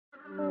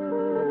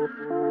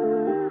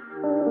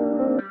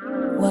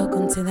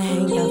Welcome to the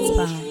Hangout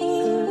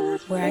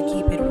Spot, where I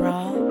keep it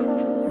raw,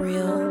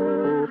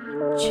 real,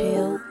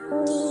 chill,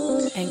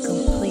 and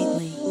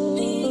completely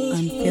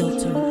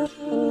unfiltered.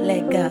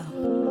 Let go.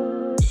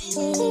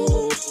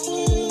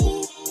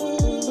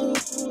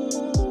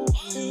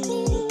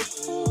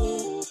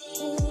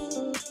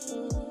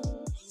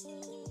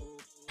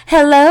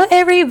 Hello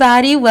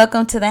everybody,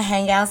 welcome to the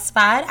Hangout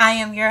Spot. I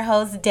am your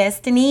host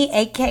Destiny,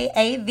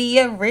 aka the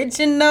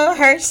original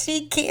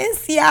Hershey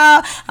Kiss,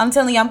 y'all. I'm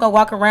telling you, I'm gonna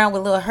walk around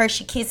with little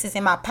Hershey Kisses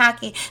in my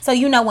pocket. So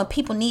you know when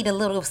people need a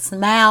little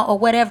smile or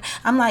whatever,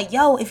 I'm like,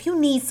 yo, if you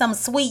need something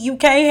sweet, you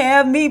can't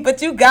have me,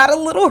 but you got a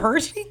little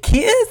Hershey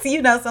Kiss,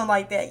 you know, something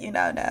like that, you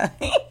know.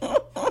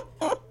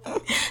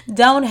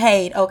 Don't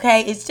hate,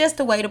 okay? It's just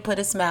a way to put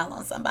a smile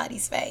on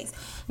somebody's face.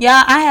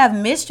 Yeah, I have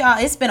missed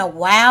y'all. It's been a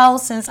while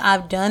since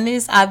I've done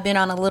this. I've been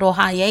on a little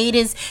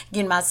hiatus,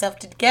 getting myself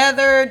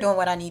together, doing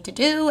what I need to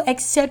do,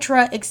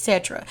 etc.,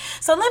 etc.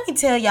 So let me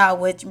tell y'all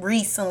what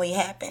recently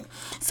happened.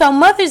 So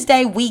Mother's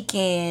Day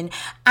weekend,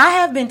 I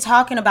have been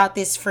talking about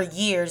this for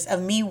years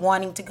of me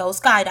wanting to go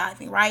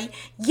skydiving, right?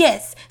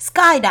 Yes,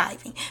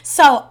 skydiving.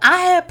 So I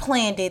had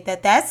planned it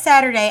that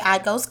Saturday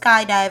I'd go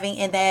skydiving,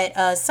 and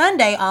that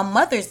Sunday on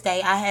Mother's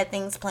Day I had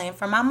things planned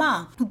for my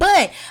mom.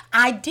 But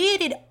I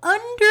did it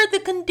under the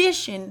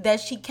condition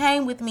that she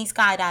came with me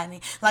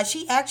skydiving. Like,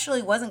 she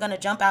actually wasn't going to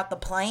jump out the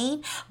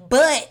plane,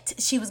 but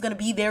she was going to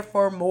be there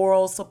for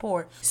moral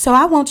support. So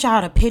I want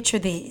y'all to picture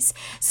this.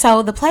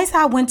 So the place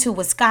I went to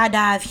was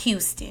Skydive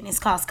Houston. It's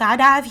called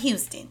Skydive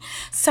Houston.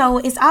 So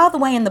it's all the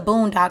way in the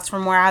boondocks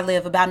from where I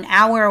live, about an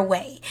hour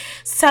away.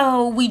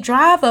 So we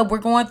drive up, we're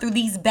going through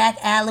these back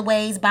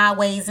alleyways,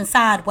 byways, and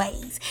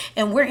sideways.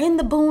 And we're in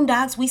the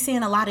boondocks. We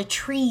seeing a lot of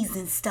trees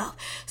and stuff.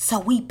 So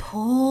we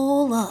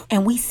pull up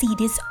and we see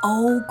this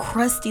old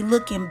crusty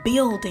looking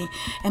building,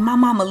 and my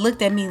mama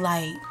looked at me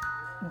like,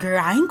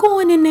 girl, I ain't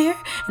going in there.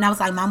 And I was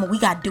like, mama, we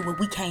gotta do what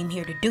we came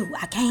here to do.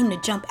 I came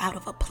to jump out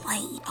of a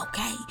plane,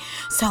 okay?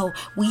 So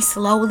we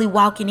slowly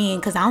walking in,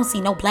 because I don't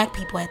see no black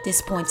people at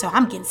this point, so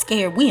I'm getting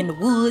scared. We in the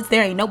woods,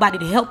 there ain't nobody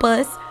to help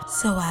us.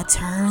 So I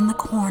turn the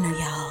corner,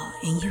 y'all,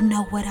 and you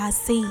know what I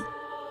see?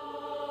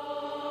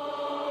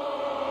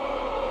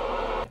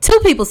 Two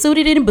people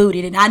suited and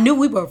booted, and I knew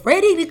we were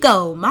ready to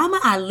go. Mama,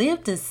 I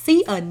live to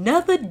see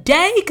another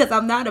day, because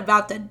I'm not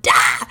about to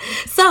die.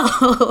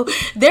 So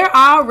they're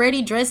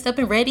already dressed up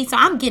and ready, so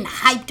I'm getting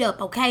hyped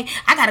up, okay?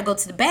 I got to go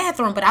to the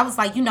bathroom, but I was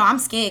like, I'm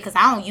scared because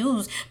I don't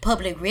use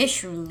public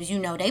restrooms.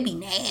 They be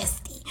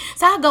nasty.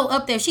 So I go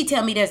up there. She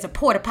tell me there's a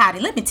porta potty.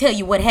 Let me tell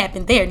you what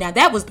happened there. Now,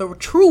 that was the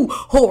true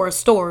horror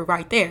story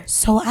right there.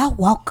 So I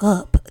walk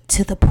up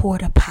to the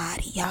porta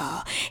potty,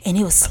 y'all, and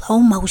it was slow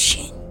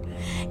motion.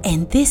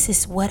 And this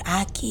is what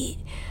I get.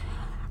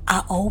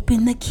 I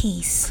open the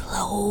key,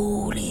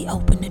 slowly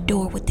open the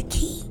door with the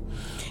key.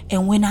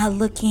 And when I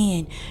look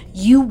in,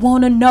 you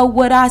want to know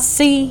what I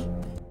see?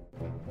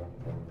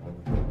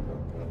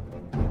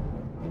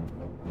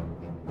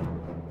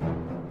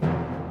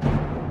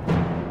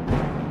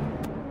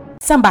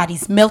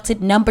 Somebody's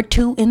melted number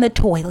 2 in the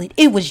toilet.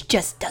 It was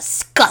just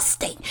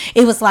disgusting.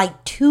 It was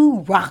like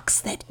 2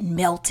 rocks that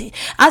melted.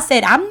 I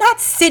said, I'm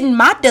not sitting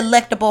my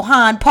delectable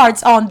hind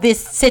parts on this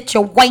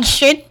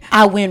situation.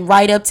 I went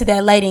right up to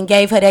that lady and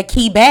gave her that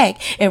key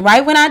back. And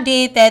right when I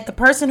did that, the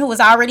person who was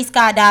already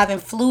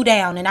skydiving flew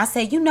down. And I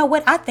said, you know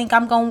what? I think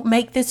I'm going to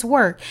make this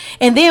work.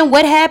 And then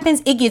what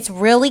happens? It gets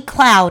really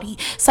cloudy.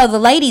 So the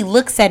lady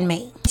looks at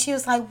me. She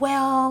was like,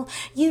 well,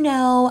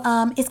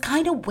 it's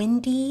kind of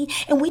windy,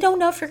 and we don't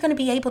know if you're going to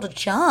be able to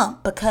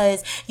jump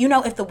because,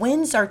 if the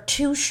winds are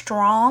too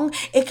strong,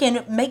 it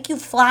can make you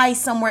fly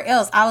somewhere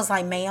else. I was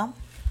like, ma'am,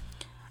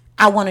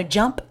 I want to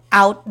jump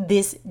out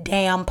this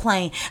damn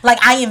plane. Like,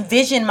 I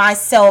envision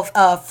myself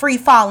free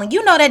falling.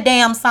 You know that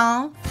damn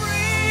song?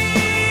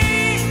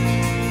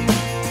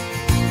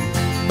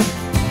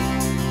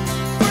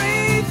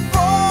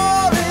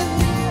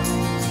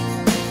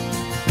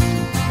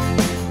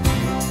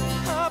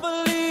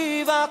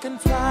 Can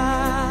fly.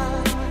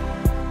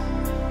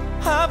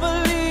 I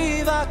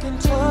believe I can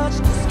touch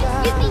the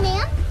sky. Excuse me,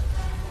 ma'am.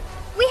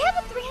 We have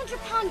a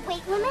 300-pound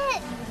weight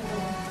limit.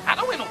 I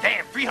don't weigh no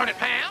damn 300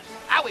 pounds.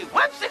 I weigh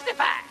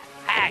 165.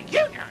 How you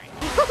doing?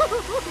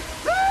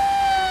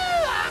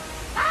 I'm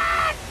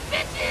fine,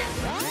 bitches.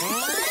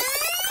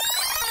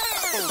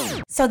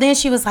 So then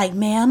she was like,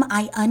 ma'am,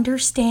 I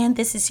understand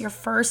this is your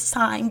first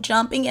time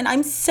jumping and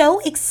I'm so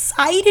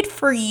excited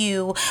for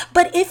you.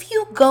 But if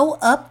you go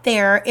up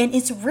there and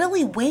it's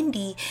really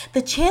windy,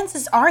 the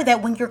chances are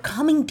that when you're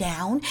coming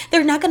down,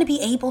 they're not going to be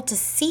able to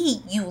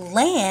see you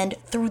land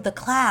through the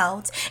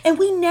clouds. And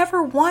we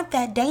never want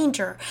that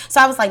danger. So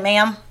I was like,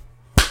 ma'am,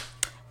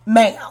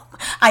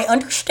 I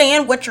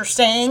understand what you're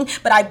saying,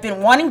 but I've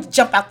been wanting to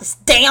jump out this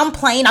damn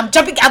plane. I'm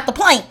jumping out the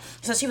plane.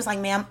 So she was like,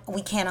 ma'am,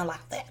 we can't allow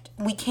that.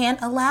 We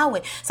can't allow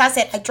it. So I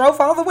said, I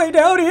drove all the way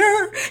down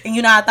here.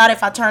 And I thought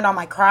if I turned on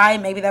my cry,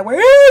 maybe that way,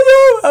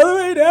 all the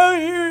way down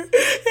here.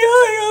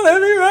 You're gonna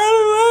let me run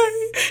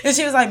away. And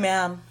she was like,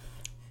 ma'am,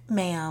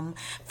 ma'am,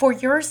 for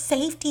your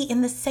safety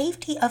and the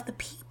safety of the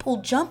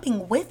people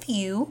jumping with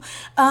you,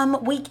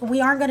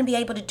 we aren't going to be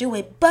able to do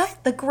it.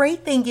 But the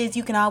great thing is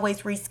you can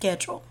always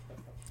reschedule.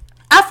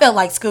 I felt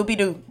like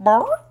Scooby-Doo.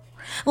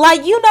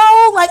 Like, you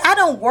know, like I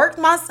done worked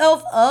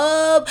myself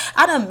up.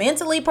 I done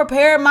mentally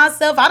prepared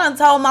myself. I done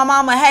told my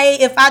mama, hey,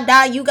 if I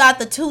die, you got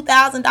the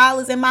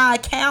 $2,000 in my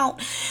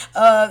account.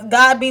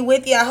 God be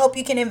with you. I hope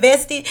you can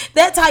invest it.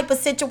 That type of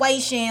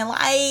situation.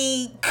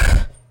 Like,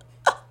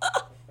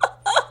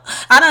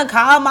 I done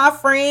called my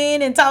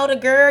friend and told her,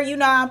 girl, you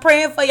know, I'm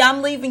praying for you.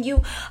 I'm leaving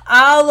you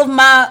all of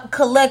my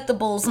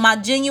collectibles, my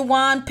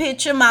Genuine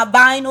picture, my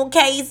vinyl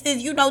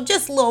cases, you know,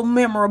 just little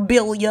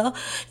memorabilia,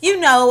 you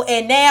know,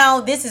 and now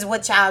this is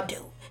what y'all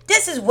do.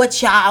 This is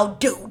what y'all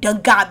do.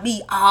 Done got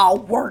me all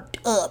worked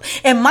up.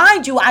 And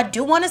mind you, I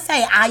do want to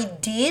say I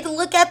did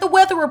look at the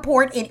weather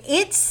report and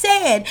it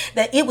said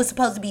that it was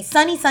supposed to be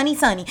sunny, sunny,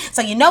 sunny.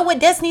 So you know what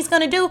Destiny's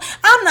gonna do?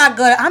 I'm not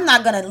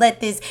gonna let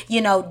this, you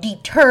know,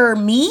 deter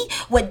me.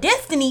 What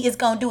Destiny is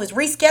gonna do is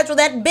reschedule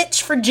that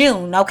bitch for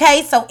June.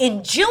 Okay, so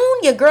in June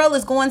your girl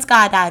is going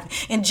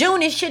skydiving. In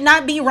June it should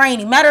not be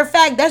raining. Matter of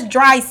fact, that's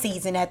dry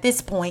season at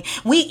this point.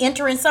 We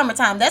enter in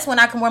summertime. That's when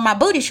I can wear my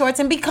booty shorts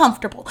and be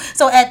comfortable.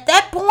 So at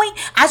that point,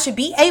 I should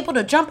be able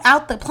to jump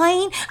out the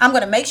plane. I'm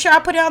going to make sure I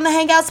put it on the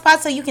hangout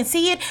spot so you can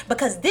see it,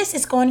 because this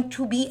is going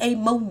to be a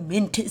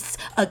momentous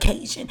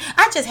occasion.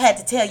 I just had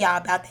to tell y'all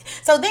about that.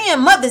 So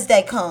then Mother's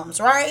Day comes,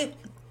 right?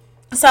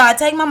 So I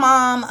take my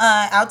mom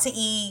out to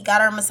eat,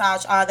 got her a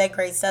massage, all that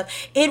great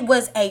stuff. It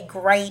was a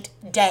great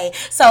day.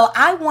 So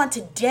I want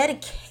to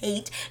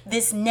dedicate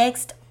this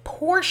next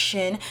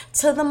portion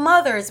to the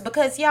mothers,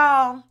 because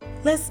y'all,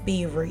 let's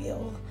be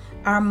real.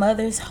 Our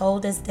mothers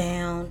hold us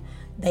down.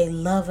 They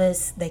love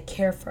us, they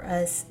care for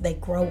us, they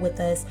grow with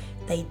us,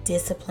 they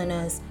discipline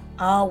us,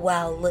 all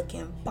while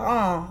looking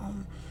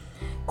bomb.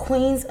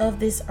 Queens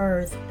of this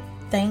earth,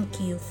 thank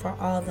you for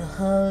all the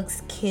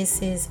hugs,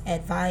 kisses,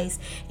 advice,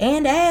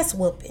 and ass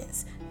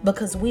whoopings,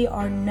 because we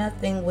are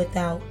nothing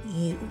without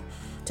you.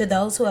 To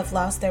those who have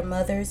lost their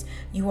mothers,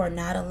 you are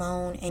not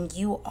alone and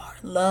you are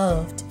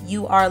loved.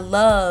 You are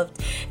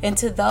loved. And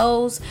to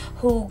those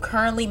who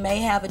currently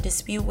may have a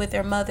dispute with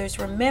their mothers,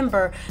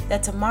 remember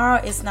that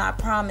tomorrow is not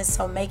promised,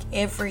 so make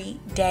every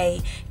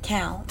day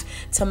count.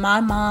 To my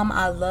mom,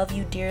 I love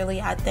you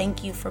dearly. I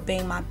thank you for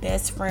being my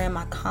best friend,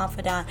 my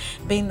confidant,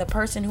 being the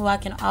person who I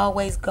can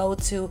always go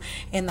to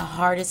in the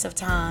hardest of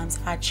times.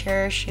 I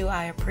cherish you.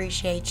 I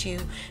appreciate you.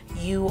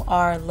 You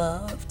are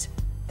loved.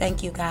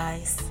 Thank you,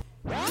 guys.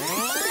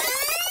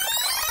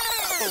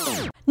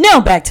 Now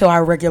back to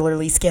our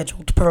regularly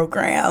scheduled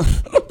program.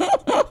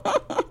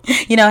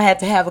 You know, I had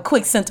to have a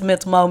quick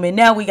sentimental moment.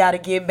 Now we got to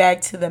get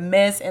back to the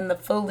mess and the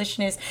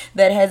foolishness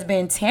that has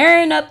been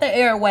tearing up the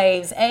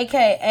airwaves,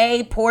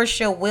 aka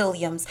Porsha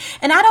Williams.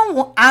 And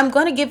I'm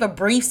going to give a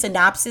brief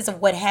synopsis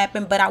of what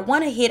happened, but I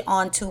want to hit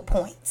on 2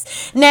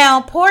 points.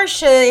 Now,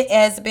 Porsha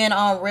has been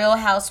on Real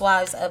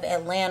Housewives of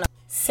Atlanta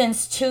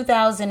since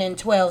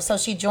 2012. So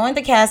she joined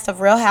the cast of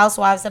Real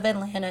Housewives of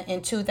Atlanta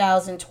in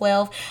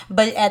 2012.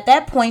 But at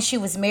that point, she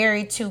was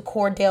married to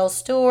Kordell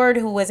Stewart,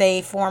 who was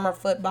a former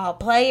football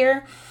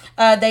player.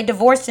 They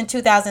divorced in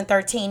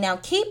 2013. Now,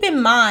 keep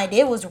in mind,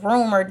 it was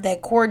rumored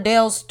that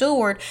Kordell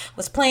Stewart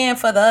was playing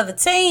for the other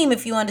team,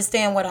 if you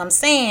understand what I'm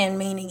saying,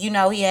 meaning, you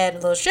know, he had a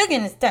little sugar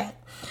in his tank.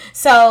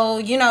 So,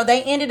 you know,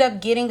 they ended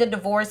up getting a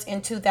divorce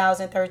in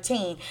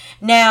 2013.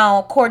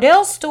 Now,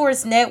 Kordell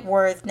Stewart's net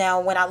worth, now,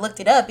 when I looked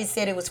it up, it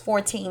said it was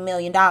 $14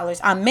 million.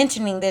 I'm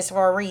mentioning this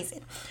for a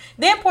reason.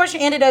 Then Porsha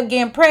ended up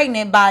getting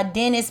pregnant by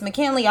Dennis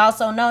McKinley,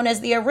 also known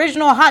as the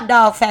original hot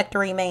dog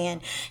factory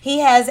man. He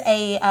has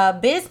a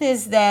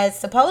business that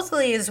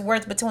supposedly is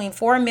worth between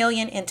 $4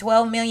 million and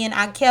 $12 million.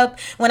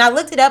 When I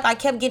looked it up, I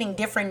kept getting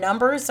different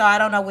numbers, so I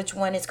don't know which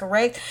one is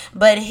correct.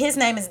 But his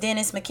name is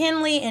Dennis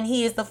McKinley, and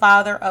he is the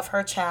father of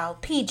her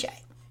child, PJ.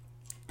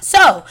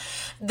 So,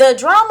 the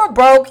drama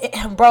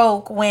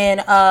broke when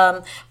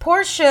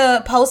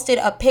Porsha posted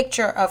a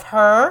picture of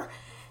her,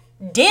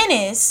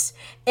 Dennis,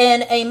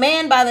 and a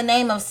man by the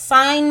name of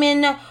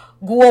Simon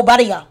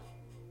Guobadia.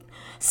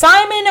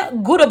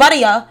 Simon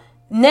Guobadia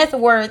net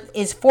worth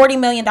is $40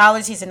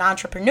 million. He's an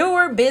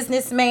entrepreneur,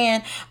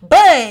 businessman.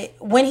 But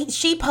when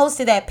she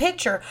posted that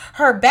picture,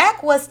 her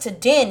back was to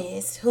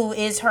Dennis, who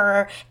is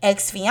her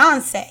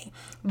ex-fiance.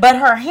 But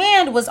her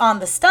hand was on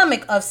the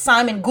stomach of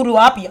Simon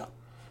Guobadia.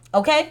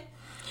 Okay?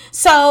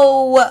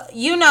 So,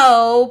 you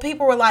know,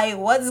 people were like,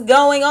 what's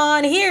going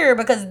on here?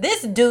 Because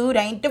this dude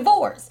ain't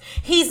divorced.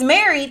 He's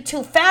married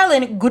to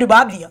Fallon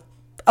Guobadia.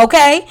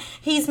 Okay,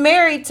 he's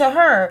married to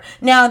her.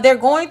 Now, they're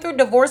going through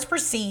divorce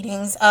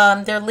proceedings.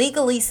 They're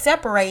legally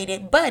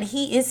separated, but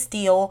he is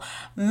still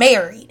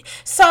married.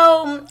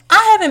 So,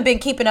 I haven't been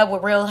keeping up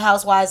with Real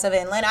Housewives of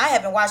Atlanta. I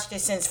haven't watched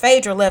it since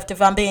Phaedra left, if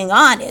I'm being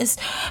honest.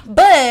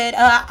 But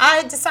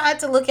I decided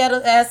to look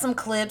at some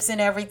clips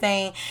and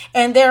everything.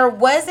 And there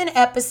was an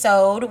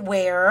episode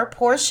where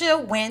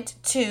Porsha went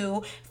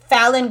to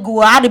Fallon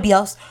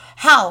Guadabios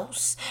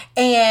house,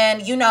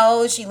 and you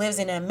know, she lives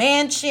in a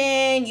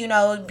mansion, you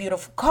know,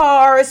 beautiful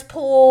cars,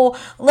 pool,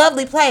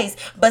 lovely place.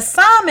 But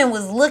Simon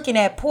was looking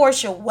at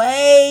Portia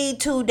way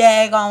too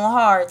daggone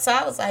hard. So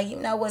I was like, you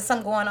know what,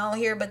 something going on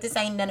here, but this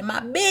ain't none of my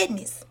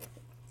business.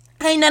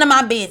 Ain't none of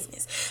my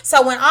business.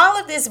 So when all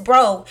of this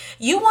broke,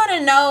 you want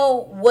to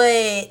know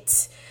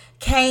what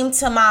came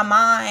to my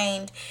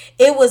mind?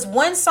 It was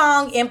one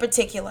song in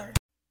particular.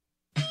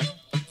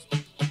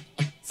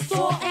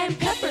 Salt and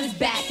Pepper's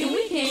back, and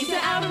we came to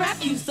out-rap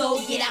you.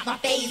 So get out my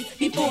face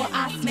before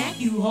I smack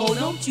you. Hold,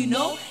 don't you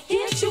know?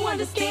 Can't you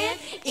understand?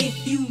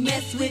 If you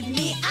mess with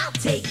me, I'll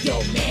take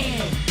your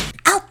man.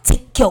 I'll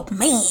take your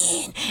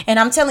man. And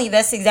I'm telling you,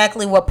 that's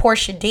exactly what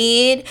Portia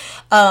did.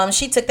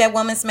 She took that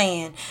woman's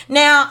man.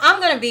 Now, I'm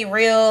going to be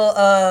real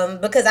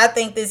because I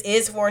think this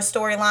is for a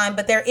storyline,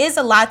 but there is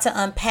a lot to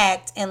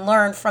unpack and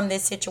learn from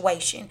this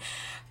situation.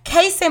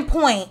 Case in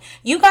point,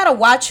 you got to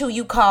watch who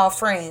you call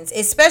friends,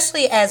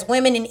 especially as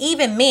women and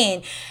even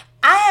men.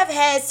 I have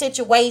had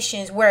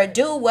situations where a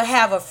dude will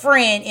have a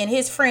friend and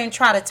his friend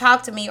try to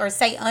talk to me or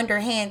say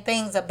underhand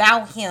things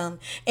about him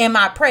in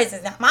my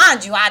presence. Now,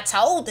 mind you, I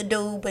told the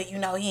dude, but you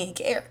know, he didn't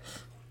care.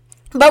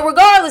 But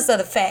regardless of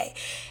the fact,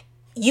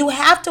 you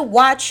have to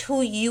watch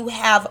who you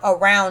have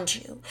around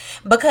you,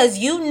 because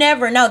you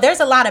never know. There's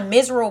a lot of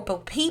miserable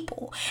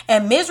people,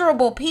 and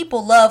miserable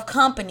people love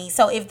company.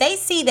 So if they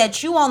see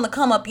that you on the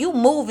come up, you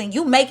moving,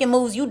 you making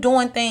moves, you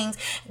doing things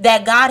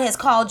that God has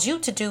called you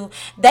to do,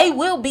 they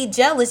will be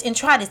jealous and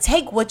try to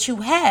take what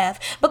you have,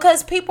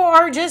 because people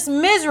are just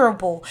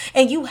miserable,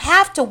 and you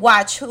have to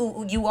watch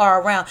who you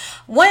are around.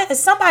 When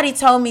somebody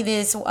told me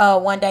this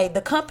one day,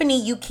 the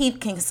company you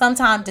keep can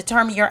sometimes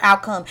determine your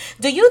outcome.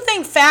 Do you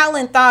think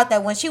Fallon thought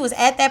that when she was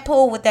at that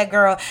pool with that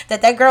girl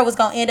was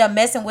going to end up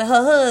messing with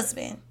her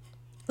husband?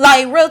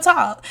 Like, real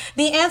talk.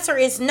 The answer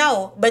is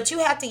no, but you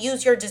have to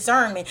use your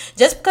discernment.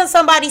 Just because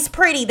somebody's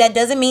pretty, that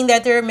doesn't mean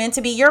that they're meant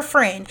to be your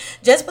friend.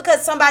 Just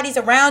because somebody's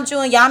around you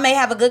and y'all may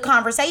have a good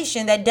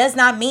conversation, that does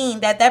not mean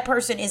that that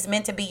person is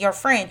meant to be your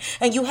friend.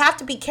 And you have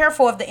to be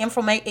careful of the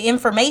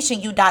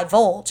information you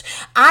divulge.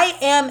 I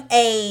am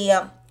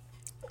a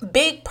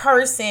big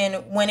person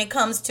when it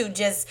comes to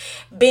just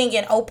being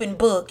an open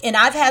book, and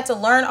I've had to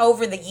learn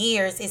over the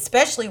years,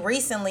 especially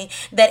recently,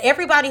 that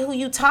everybody who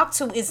you talk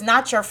to is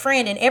not your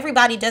friend, and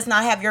everybody does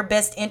not have your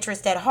best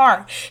interest at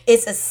heart.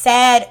 It's a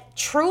sad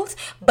truth,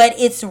 but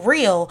it's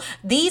real.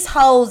 These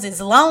hoes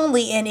is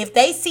lonely, and if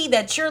they see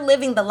that you're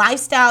living the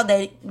lifestyle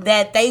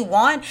that they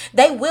want,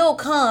 they will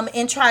come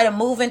and try to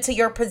move into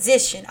your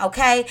position.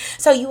 Okay,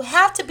 so you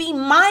have to be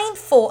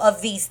mindful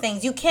of these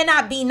things. You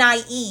cannot be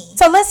naive.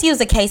 So let's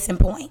use a case in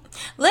point.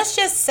 Let's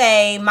just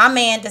say my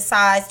man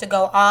decides to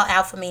go all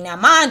out for me. Now,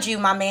 mind you,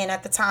 my man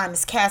at the time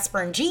is Casper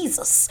and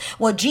Jesus.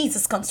 Well,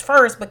 Jesus comes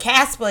first, but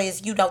Casper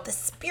is, you know, the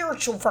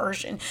spiritual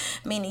version,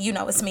 meaning, you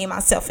know, it's me,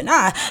 myself, and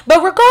I.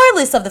 But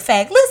regardless of the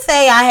fact, let's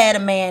say I had a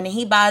man and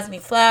he buys me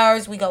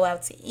flowers, we go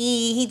out to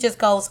eat, he just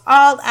goes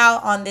all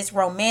out on this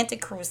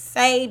romantic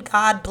crusade,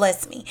 God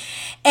bless me.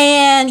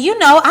 And, you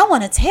know, I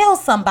want to tell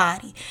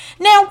somebody.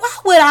 Now, why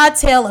would I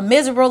tell a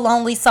miserable,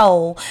 lonely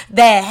soul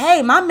that,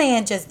 hey, my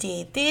man just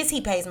did this, he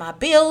pays my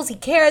bills, he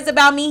cares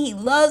about me, he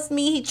loves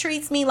me, he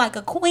treats me like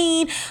a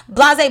queen,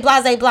 blase,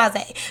 blase,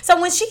 blase. So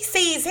when she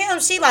sees him,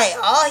 she like,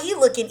 oh, he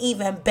looking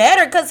even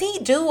better because he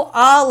do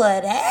all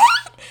of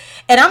that.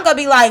 And I'm going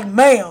to be like,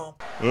 ma'am,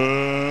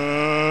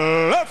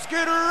 let's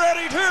get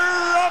ready to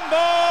rumble!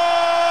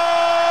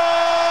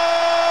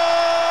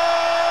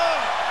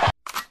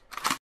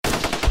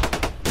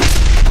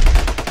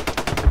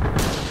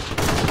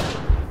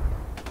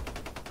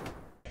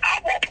 I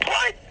will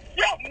punch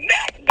your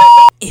neck!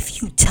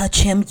 if you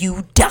touch him,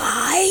 you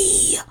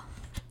die.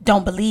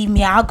 Don't believe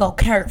me? I'll go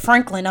Kirk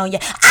Franklin on you.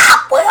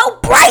 I will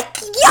break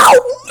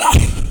your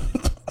neck.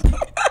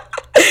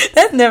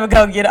 That's never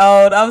gonna get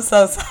old. I'm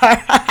so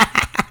sorry.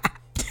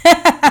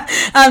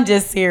 I'm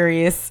just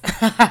serious.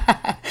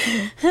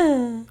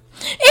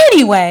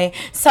 Anyway,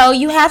 so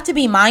you have to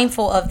be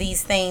mindful of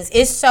these things.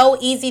 It's so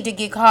easy to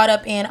get caught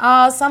up in,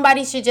 oh,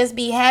 somebody should just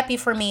be happy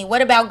for me.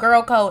 What about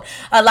girl code?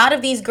 A lot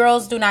of these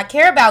girls do not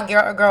care about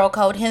girl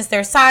code, hence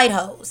their side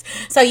hoes.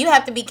 So you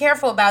have to be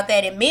careful about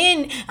that. And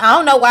men, I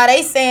don't know why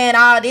they saying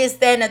all this,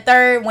 that, and the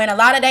third, when a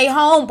lot of they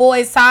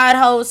homeboys side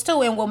hoes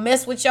too and will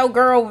mess with your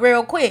girl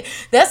real quick.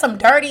 There's some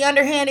dirty,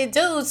 underhanded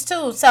dudes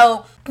too.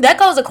 So that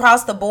goes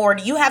across the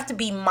board. You have to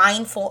be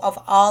mindful of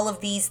all of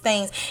these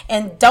things,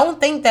 and don't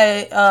think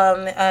that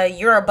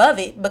you're above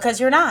it, because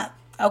you're not.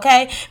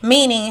 Okay,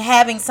 meaning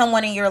having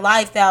someone in your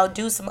life that'll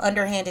do some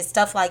underhanded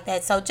stuff like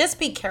that. So just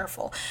be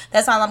careful.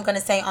 That's all I'm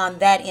gonna say on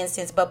that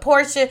instance. But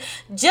Portia,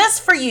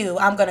 just for you,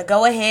 I'm gonna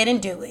go ahead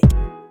and do it.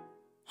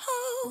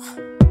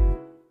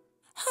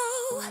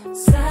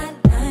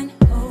 Sideline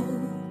hoe.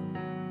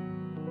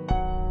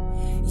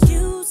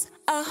 Use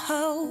a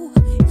hoe.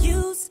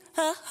 Use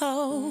a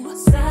hoe.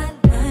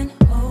 Sideline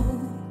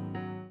hoe.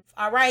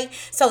 All right.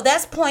 So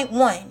that's point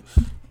one.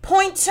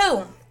 Point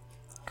two.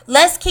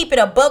 Let's keep it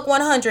a buck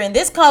 100. And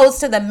this goes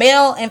to the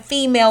male and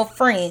female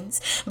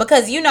friends.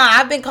 Because,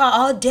 I've been called,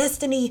 oh,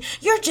 Destiny,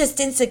 you're just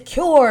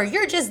insecure.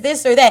 You're just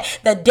this or that.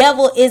 The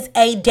devil is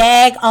a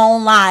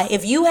daggone lie.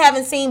 If you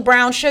haven't seen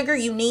Brown Sugar,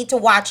 you need to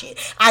watch it.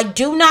 I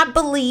do not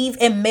believe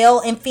in male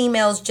and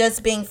females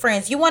just being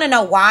friends. You want to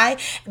know why?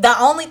 The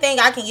only thing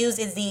I can use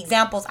is the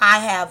examples I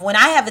have. When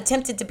I have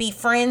attempted to be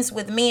friends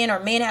with men, or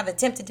men have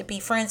attempted to be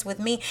friends with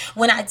me,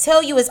 when I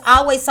tell you, it's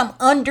always some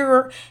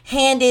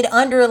underhanded,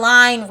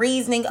 underlying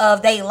reasoning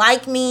of they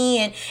like me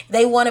and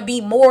they want to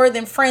be more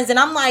than friends. And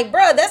I'm like,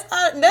 bro, that's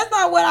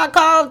not what I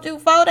called you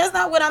for. That's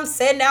not what I'm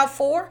setting out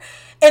for.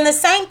 And the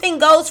same thing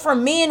goes for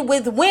men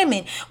with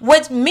women.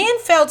 What men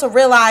fail to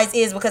realize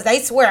is, because they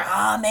swear,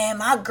 oh man,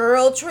 my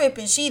girl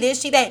tripping, she this,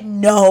 she that.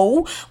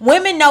 No,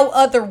 women know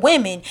other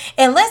women.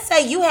 And let's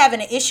say you having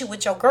an issue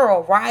with your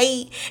girl,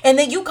 right? And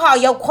then you call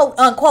your quote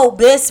unquote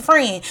best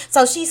friend.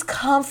 So she's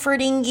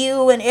comforting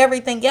you and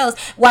everything else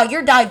while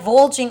you're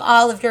divulging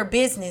all of your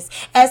business.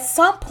 At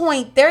some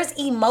point, there's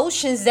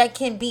emotions that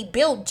can be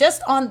built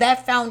just on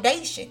that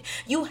foundation.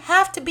 You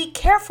have to be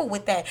careful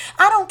with that.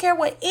 I don't care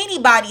what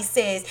anybody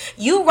says.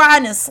 You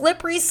riding a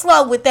slippery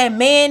slope with that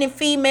man and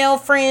female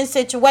friend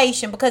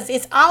situation, because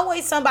it's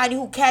always somebody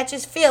who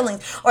catches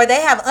feelings, or they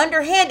have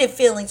underhanded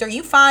feelings, or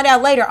you find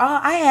out later, oh,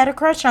 I had a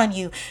crush on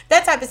you.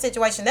 That type of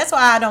situation. That's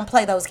why I don't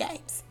play those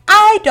games.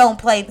 I don't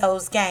play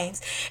those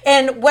games.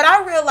 And what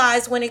I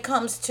realized when it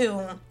comes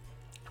to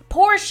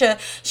Portia,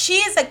 she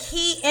is a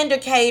key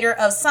indicator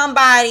of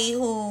somebody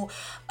who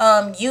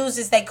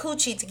uses their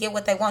coochie to get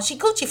what they want. She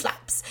coochie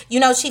flaps.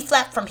 She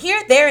flap from here,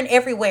 there, and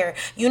everywhere.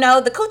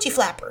 The coochie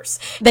flappers.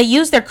 They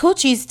use their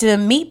coochies to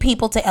meet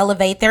people to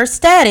elevate their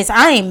status.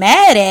 I ain't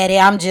mad at it.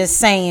 I'm just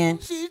saying.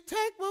 She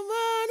take my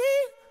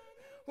money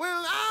when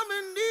I'm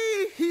in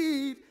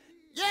need.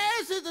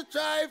 Yes, she's a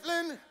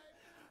trifling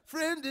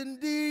friend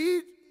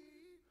indeed.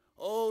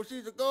 Oh,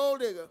 she's a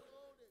gold digger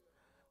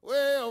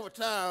way over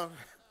town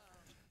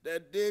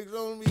that digs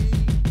on me.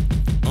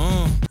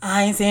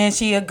 I ain't saying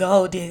she a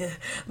gold digger,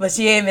 but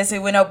she ain't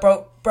messing with no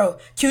bro.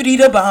 Cutie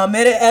the bomb,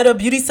 met her at a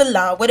beauty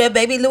salon with her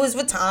baby Louis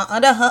Vuitton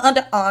under her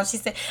underarm. She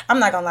said, I'm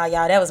not gonna lie,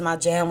 y'all, that was my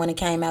jam when it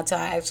came out till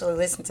I actually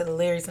listened to the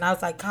lyrics, and I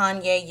was like,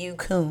 Kanye, you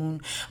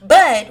coon.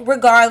 But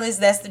regardless,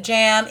 that's the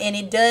jam, and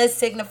it does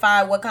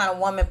signify what kind of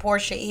woman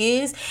Portia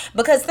is.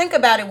 Because think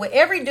about it, with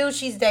every dude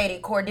she's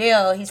dated,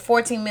 Cordell, he's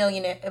 $14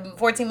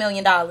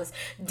 million.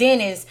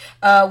 Dennis,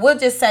 we'll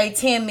just say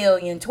 10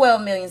 million,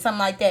 12 million, something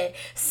like that.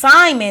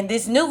 Simon,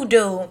 this new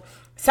dude,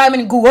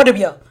 Simon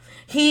Guadabia,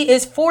 he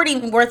is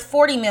worth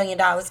 $40 million.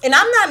 And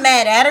I'm not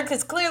mad at her,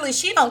 because clearly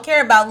she don't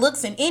care about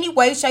looks in any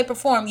way, shape, or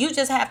form. You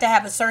just have to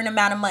have a certain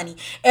amount of money.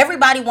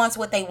 Everybody wants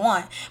what they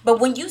want.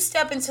 But when you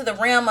step into the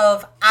realm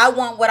of, I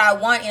want what I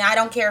want and I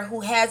don't care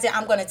who has it,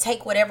 I'm going to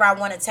take whatever I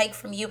want to take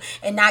from you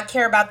and not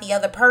care about the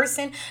other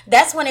person,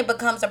 that's when it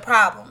becomes a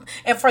problem.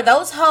 And for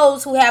those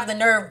hoes who have the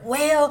nerve,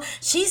 well,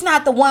 she's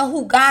not the one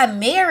who got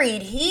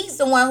married. He's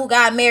the one who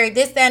got married,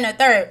 this, that, and the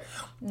third.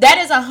 That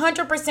is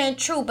 100%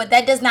 true, but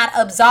that does not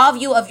absolve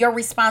you of your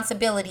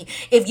responsibility.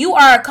 If you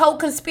are a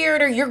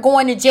co-conspirator, you're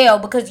going to jail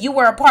because you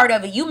were a part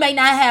of it. You may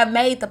not have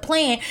made the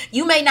plan.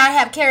 You may not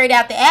have carried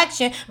out the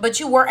action, but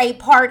you were a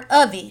part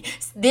of it.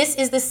 This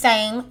is the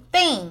same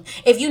thing.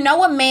 If you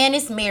know a man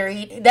is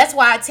married, that's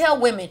why I tell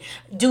women,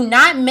 do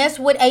not mess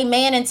with a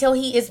man until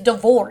he is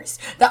divorced.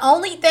 The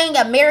only thing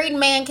a married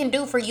man can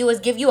do for you is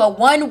give you a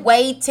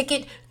one-way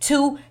ticket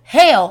to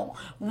hell.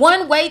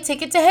 One-way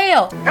ticket to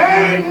hell.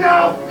 Ain't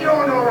no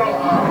funeral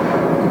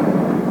home.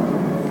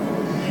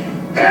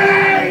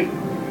 Ain't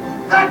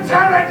the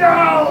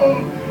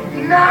Teledome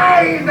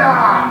neither.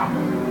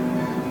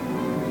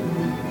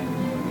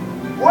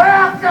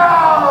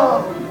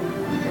 Welcome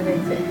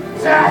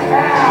to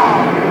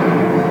hell.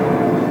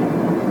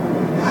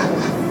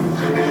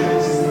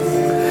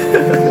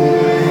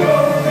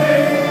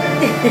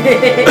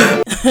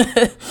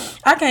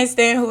 I can't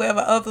stand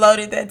whoever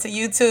uploaded that to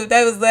YouTube.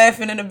 They was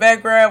laughing in the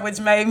background, which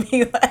made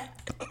me laugh.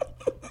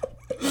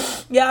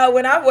 Y'all,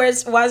 when I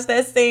watched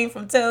that scene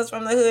from Tales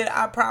from the Hood,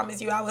 I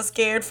promise you I was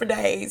scared for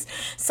days.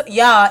 So,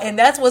 y'all, and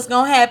that's what's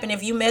going to happen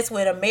if you mess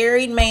with a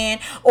married man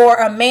or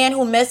a man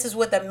who messes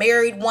with a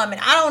married woman.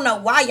 I don't know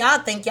why y'all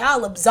think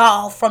y'all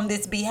absolved from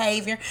this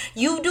behavior.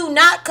 You do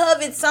not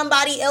covet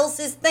somebody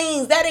else's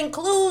things. That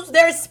includes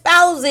their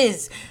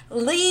spouses.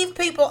 Leave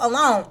people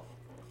alone.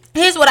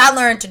 Here's what I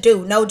learned to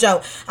do. No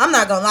joke. I'm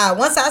not going to lie.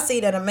 Once I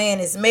see that a man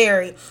is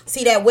married,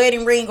 see that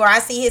wedding ring, or I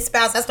see his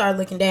spouse, I start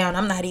looking down.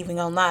 I'm not even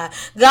going to lie.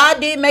 God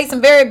did make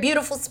some very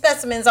beautiful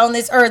specimens on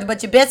this earth,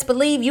 but you best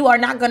believe you are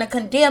not going to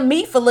condemn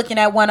me for looking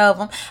at one of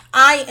them.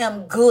 I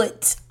am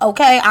good.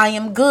 Okay? I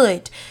am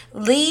good.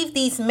 Leave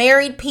these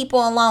married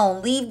people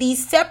alone. Leave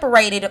these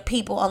separated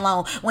people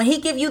alone. When he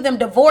give you them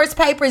divorce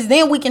papers,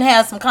 then we can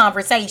have some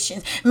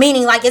conversations.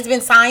 Meaning, like, it's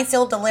been signed,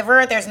 sealed,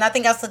 delivered. There's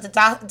nothing else to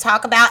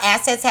talk about.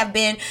 Assets have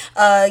been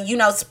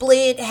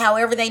split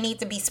however they need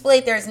to be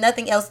split. There's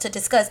nothing else to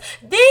discuss.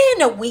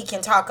 Then we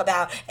can talk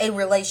about a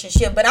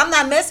relationship. But I'm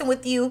not messing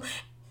with you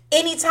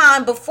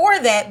anytime before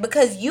that,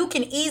 because you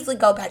can easily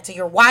go back to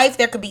your wife.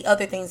 There could be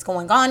other things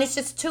going on. It's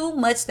just too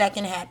much that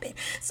can happen.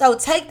 So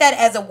take that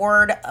as a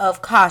word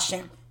of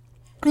caution.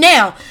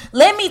 Now,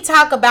 let me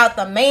talk about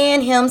the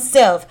man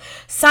himself,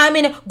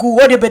 Simon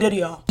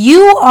Guadabadadia.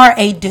 You are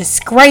a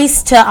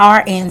disgrace to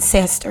our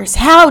ancestors.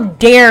 How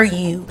dare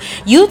you?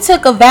 You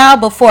took a vow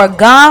before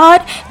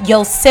God,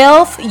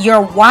 yourself, your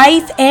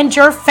wife, and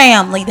your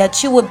family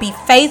that you would be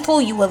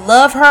faithful, you would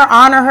love her,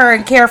 honor her,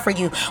 and care for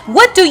you.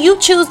 What do you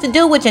choose to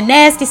do with your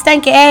nasty,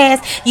 stinky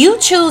ass? You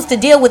choose to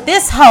deal with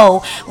this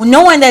hoe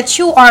knowing that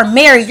you are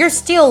married. You're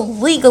still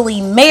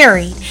legally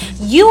married.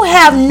 You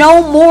have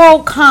no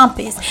moral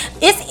compass.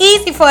 It's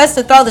easy for us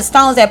to throw the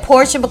stones at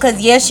Portia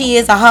because, yes, she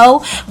is a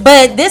hoe,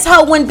 but this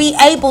hoe wouldn't be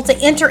able to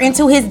enter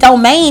into his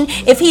domain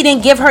if he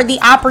didn't give her the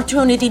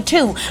opportunity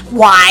to.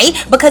 Why?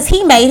 Because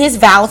he made his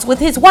vows with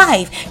his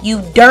wife.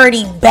 You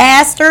dirty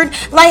bastard.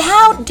 Like,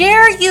 how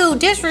dare you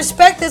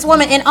disrespect this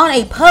woman, and on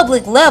a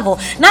public level?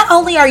 Not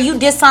only are you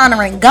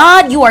dishonoring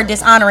God, you are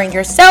dishonoring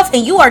yourself,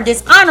 and you are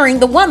dishonoring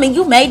the woman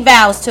you made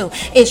vows to.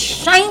 It's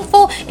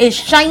shameful. It's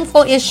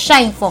shameful. It's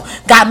shameful.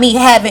 Got me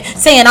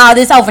saying all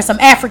this over some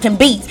African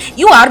beats.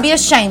 You ought to be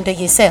ashamed of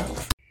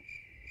yourself.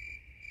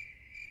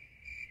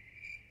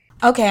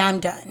 Okay, I'm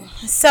done.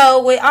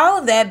 So with all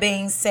of that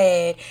being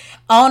said,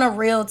 on a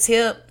real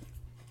tip,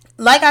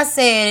 like I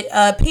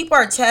said, people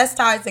are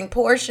chastising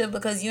Portia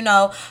because, you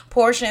know,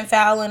 Portia and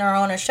Fallon are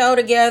on a show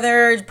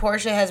together.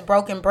 Portia has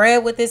broken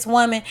bread with this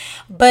woman.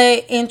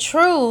 But in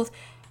truth,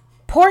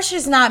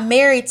 Portia's not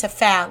married to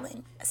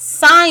Fallon.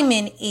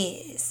 Simon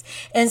is.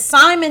 And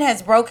Simon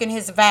has broken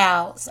his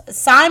vows.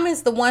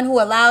 Simon's the one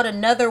who allowed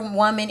another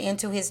woman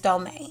into his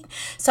domain.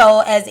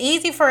 So as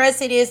easy for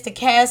us it is to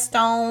cast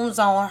stones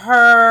on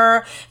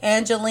her,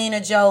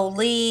 Angelina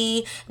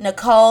Jolie,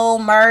 Nicole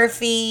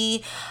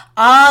Murphy,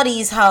 all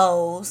these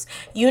hoes,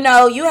 you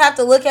know, you have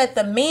to look at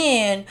the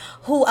men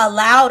who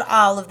allowed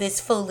all of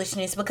this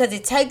foolishness, because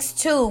it takes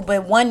two,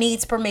 but one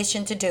needs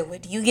permission to do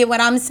it. You get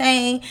what I'm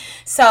saying?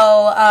 So,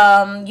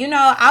 you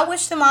know, I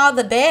wish them all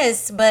the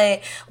best,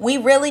 but we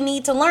really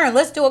need to learn.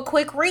 Let's do a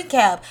quick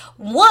recap.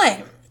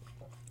 One,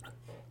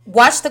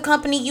 watch the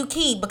company you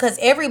keep, because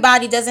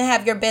everybody doesn't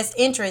have your best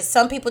interest.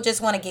 Some people just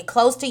want to get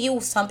close to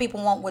you. Some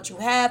people want what you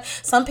have.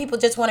 Some people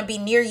just want to be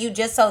near you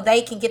just so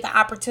they can get the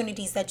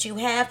opportunities that you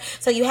have.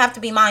 So you have to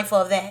be mindful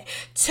of that.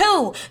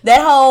 Two,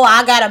 that whole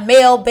I got a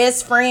male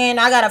best friend,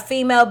 I got a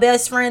female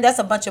best friend, that's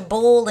a bunch of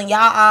bull, and y'all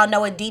all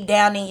know it deep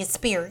down in your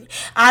spirit.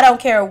 I don't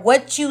care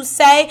what you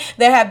say.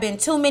 There have been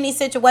too many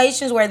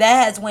situations where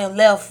that has went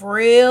left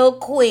real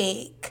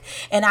quick,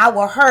 and I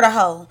will hurt a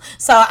hoe.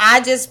 So I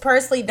just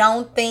personally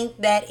don't think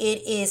that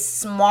it is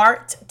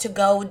smart to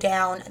go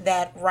down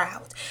that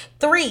route.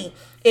 Three,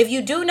 if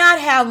you do not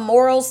have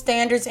moral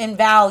standards and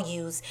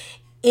values,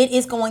 it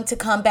is going to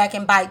come back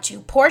and bite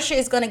you. Portia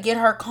is going to get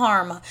her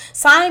karma.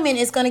 Simon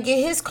is going to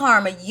get his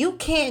karma. You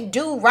can't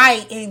do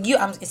right and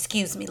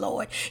excuse me,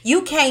 Lord.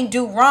 You can't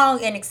do wrong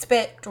and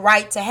expect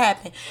right to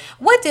happen.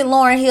 What did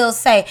Lauryn Hill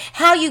say?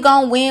 How you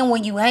going to win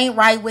when you ain't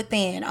right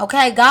within?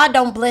 Okay, God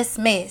don't bless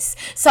mess.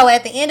 So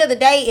at the end of the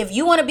day, if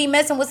you want to be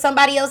messing with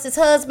somebody else's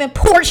husband,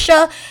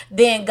 Portia,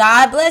 then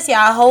God bless you.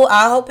 I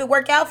hope it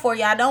work out for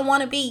you. I don't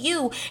want to be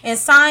you. And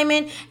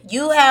Simon,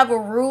 you have a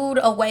rude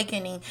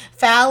awakening.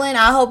 Fallon,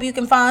 I hope you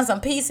can find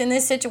some peace in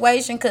this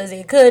situation, because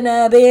it couldn't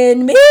have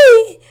been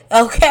me.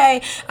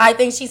 Okay, I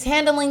think she's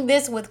handling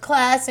this with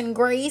class and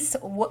grace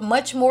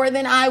much more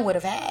than I would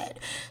have had.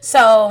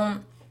 So,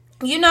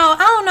 you know,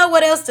 I don't know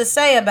what else to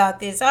say about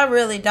this. I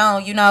really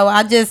don't. You know,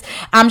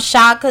 I'm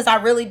shocked because I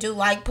really do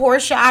like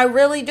Portia. I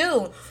really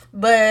do.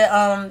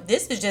 But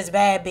this is just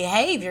bad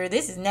behavior.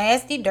 This is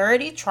nasty,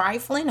 dirty,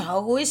 trifling,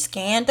 hoish,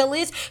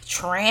 scandalous,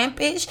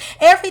 trampish,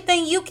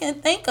 everything you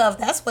can think of.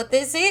 That's what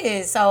this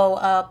is.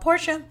 So,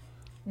 Portia,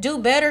 do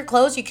better.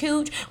 Close your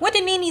cooch. What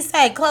did Nene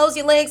say? Close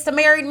your legs to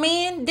married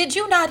men? Did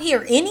you not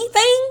hear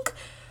anything?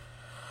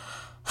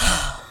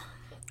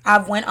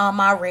 I've went on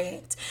my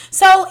rant.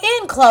 So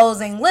in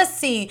closing, let's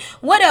see.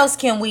 What else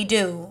can we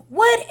do?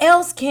 What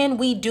else can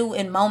we do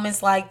in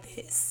moments like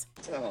this?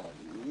 Oh,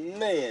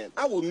 man.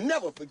 I will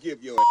never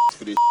forgive your ass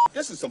for this.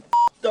 This is some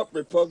up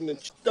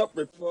repugnant. This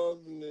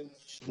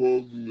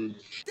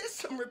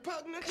some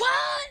repugnant.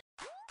 What?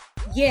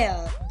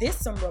 Yeah, this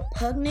some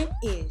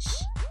repugnant-ish.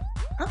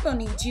 I'm gonna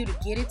need you to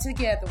get it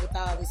together with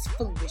all this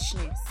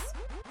foolishness.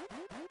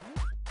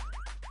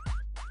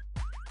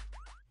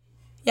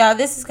 Y'all,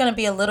 this is going to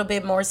be a little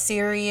bit more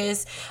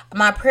serious.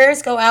 My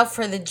prayers go out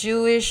for the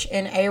Jewish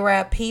and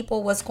Arab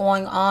people, what's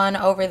going on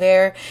over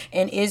there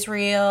in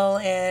Israel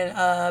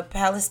and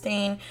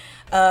Palestine.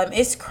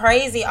 It's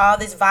crazy, all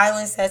this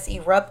violence that's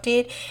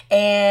erupted.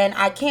 And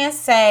I can't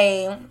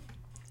say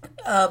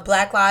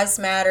Black Lives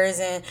Matters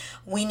and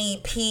we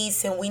need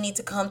peace and we need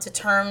to come to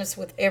terms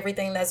with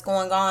everything that's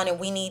going on and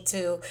we need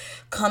to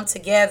come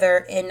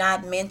together and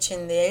not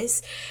mention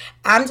this.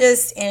 I'm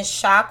just in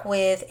shock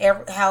with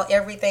how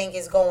everything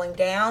is going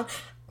down.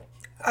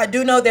 I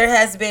do know there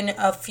has been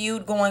a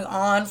feud going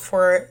on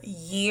for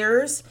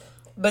years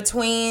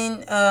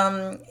between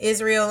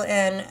Israel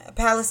and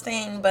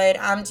Palestine, but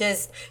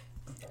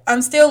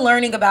I'm still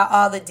learning about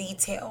all the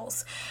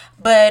details.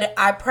 But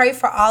I pray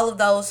for all of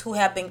those who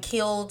have been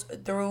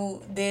killed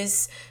through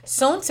this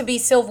soon to be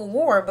civil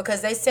war,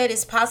 because they said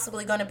it's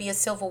possibly going to be a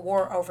civil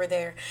war over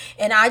there.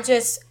 And I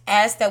just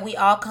ask that we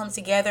all come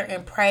together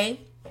and pray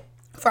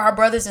for our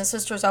brothers and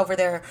sisters over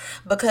there,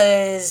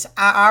 because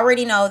I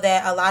already know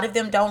that a lot of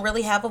them don't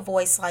really have a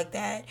voice like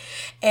that.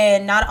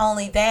 And not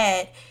only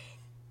that,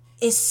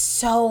 it's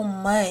so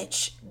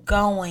much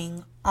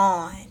going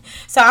on.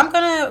 So I'm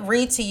gonna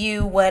read to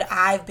you what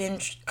I've been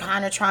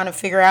kind of trying to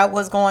figure out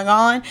what's going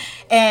on,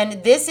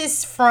 and this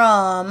is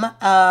from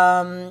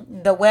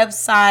the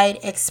website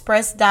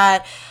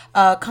express.com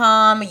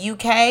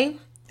UK.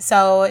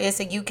 So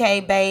it's a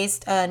UK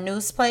based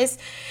news place.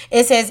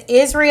 It says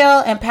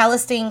Israel and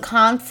Palestine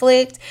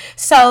conflict.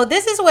 So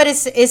this is what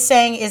it's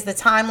saying is the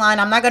timeline.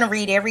 I'm not going to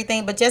read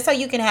everything, but just so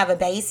you can have a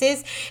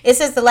basis. It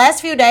says the last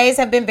few days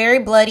have been very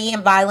bloody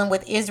and violent,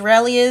 with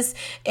Israelis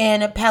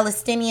and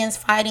Palestinians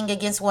fighting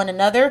against one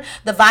another.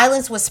 The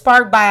violence was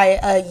sparked by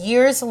a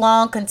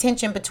years-long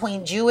contention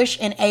between Jewish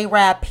and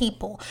Arab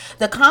people.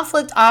 The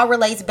conflict all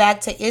relates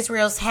back to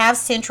Israel's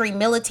half-century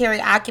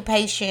military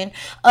occupation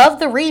of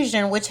the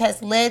region, which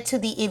has led to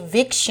the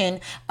eviction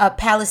of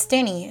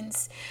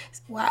Palestinians.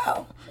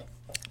 Wow.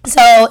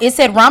 So it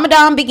said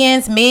Ramadan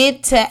begins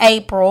mid to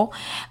April.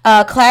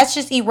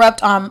 Clashes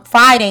erupt on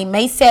Friday,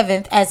 May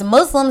 7th, as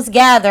Muslims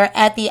gather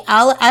at the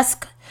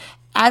Al-Aqsa,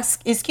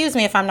 excuse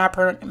me if I'm not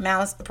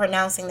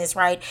pronouncing this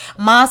right,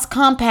 mosque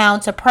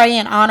compound to pray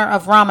in honor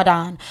of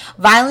Ramadan.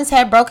 Violence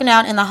had broken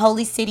out in the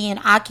holy city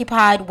and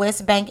occupied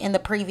West Bank in the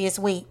previous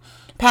week.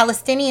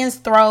 Palestinians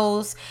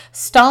throws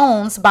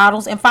stones,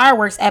 bottles, and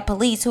fireworks at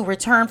police, who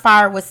return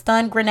fire with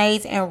stun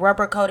grenades and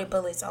rubber-coated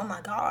bullets. Oh my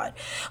God.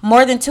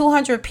 More than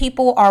 200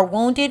 people are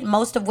wounded,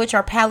 most of which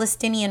are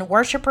Palestinian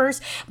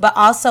worshippers, but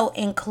also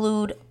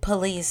include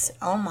police.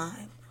 Oh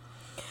my.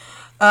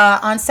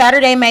 On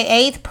Saturday,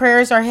 May 8th,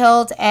 prayers are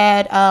held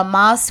at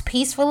mosque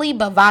peacefully,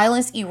 but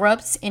violence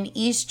erupts in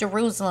East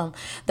Jerusalem.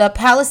 The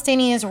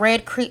Palestinians'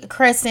 Red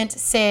Crescent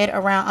said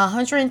around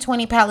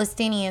 120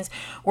 Palestinians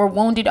were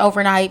wounded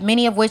overnight,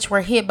 many of which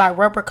were hit by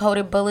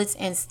rubber-coated bullets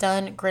and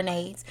stun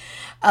grenades.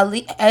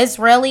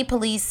 Israeli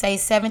police say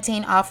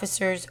 17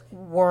 officers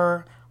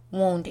were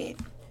wounded.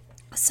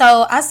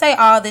 So I say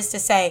all this to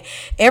say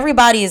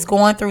everybody is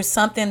going through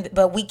something,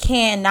 but we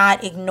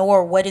cannot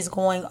ignore what is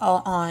going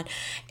on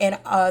in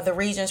the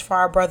regions for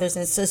our brothers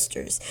and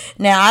sisters.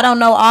 Now, I don't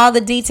know all the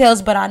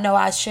details, but I know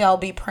I shall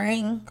be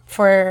praying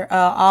for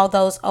all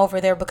those over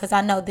there, because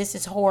I know this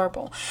is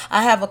horrible.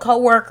 I have a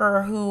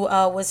coworker who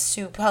was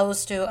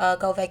supposed to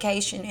go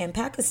vacation in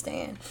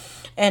Pakistan,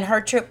 and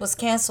her trip was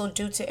canceled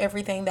due to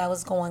everything that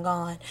was going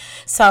on.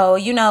 So,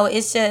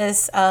 it's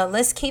just,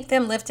 let's keep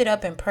them lifted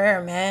up in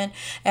prayer, man.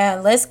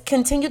 And let's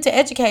continue to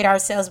educate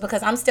ourselves,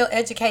 because I'm still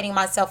educating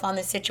myself on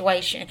this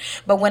situation.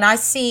 But when I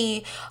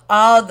see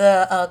all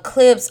the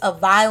clips of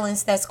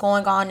violence that's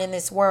going on in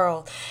this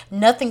world,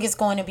 nothing is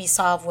going to be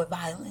solved with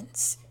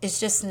violence. It's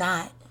just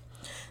not.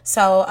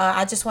 So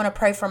I just want to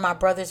pray for my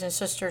brothers and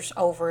sisters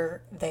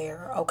over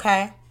there,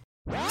 okay?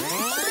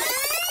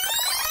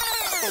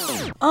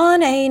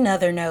 On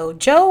another note,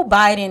 Joe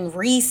Biden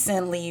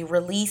recently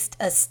released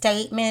a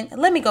statement.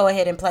 Let me go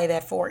ahead and play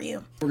that for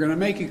you. We're going to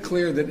make it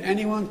clear that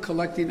anyone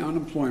collecting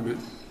unemployment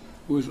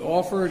who is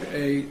offered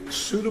a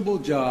suitable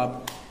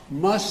job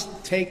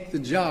must take the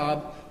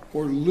job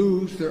or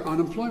lose their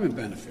unemployment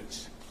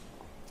benefits.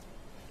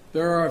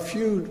 There are a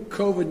few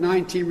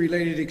COVID-19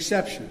 related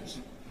exceptions,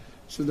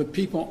 so that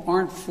people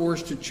aren't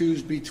forced to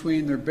choose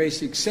between their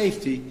basic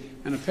safety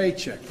and a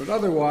paycheck. But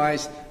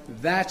otherwise,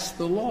 that's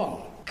the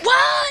law.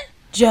 What?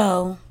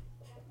 Joe.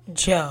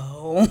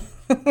 Ain't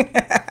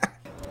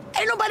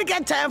nobody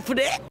got time for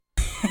that.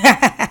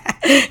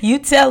 You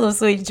tell them,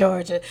 sweet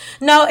Georgia.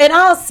 No, in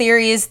all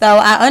serious though,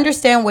 I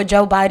understand what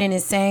Joe Biden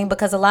is saying,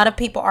 because a lot of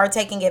people are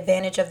taking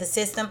advantage of the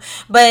system.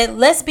 But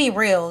let's be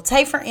real.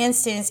 Take, for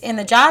instance, in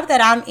the job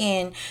that I'm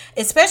in,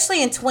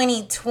 especially in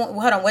 2020,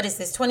 hold on, what is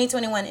this?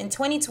 2021. In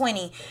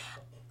 2020,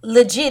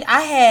 legit,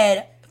 I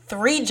had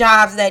 3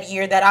 jobs that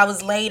year that I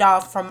was laid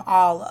off from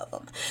all of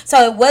them.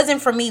 So it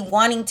wasn't for me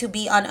wanting to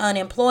be on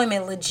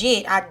unemployment.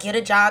 Legit, I get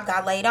a job,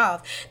 got laid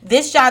off.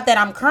 This job that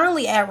I'm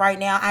currently at right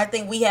now, I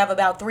think we have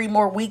about 3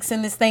 more weeks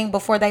in this thing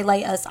before they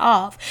lay us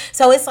off.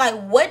 So it's like,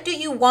 what do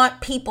you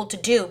want people to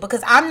do?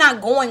 Because I'm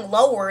not going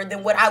lower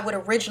than what I would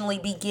originally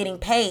be getting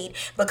paid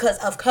because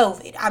of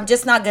COVID. I'm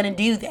just not going to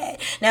do that.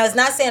 Now, it's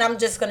not saying I'm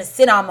just going to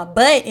sit on my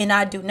butt and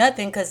not do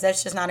nothing, because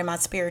that's just not in my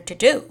spirit to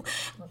do.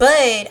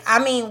 But I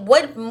mean,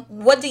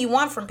 what do you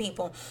want from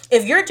people?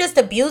 If you're just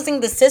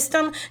abusing the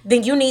system,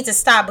 then you need to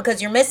stop,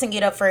 because you're messing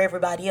it up for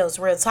everybody else,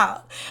 real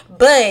talk.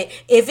 But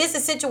if it's a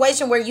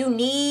situation where you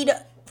need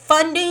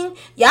funding,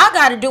 y'all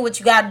got to do what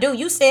you got to do.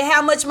 You said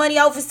how much money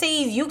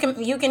overseas, you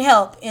can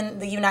help in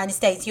the United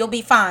States. You'll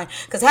be fine.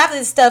 Because half of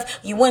this stuff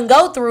you wouldn't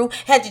go through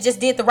had you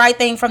just did the right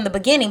thing from the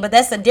beginning. But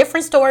that's a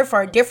different story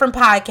for a different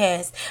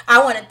podcast.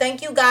 I want to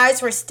thank you guys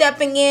for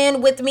stepping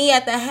in with me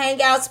at the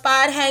hangout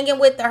spot, hanging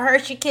with the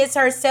Hershey Kiss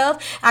herself.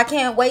 I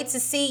can't wait to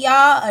see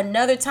y'all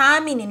another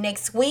time, meaning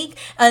next week.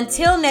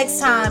 Until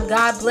next time,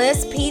 God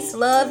bless, peace,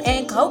 love,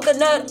 and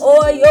coconut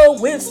oil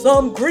with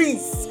some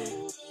grease.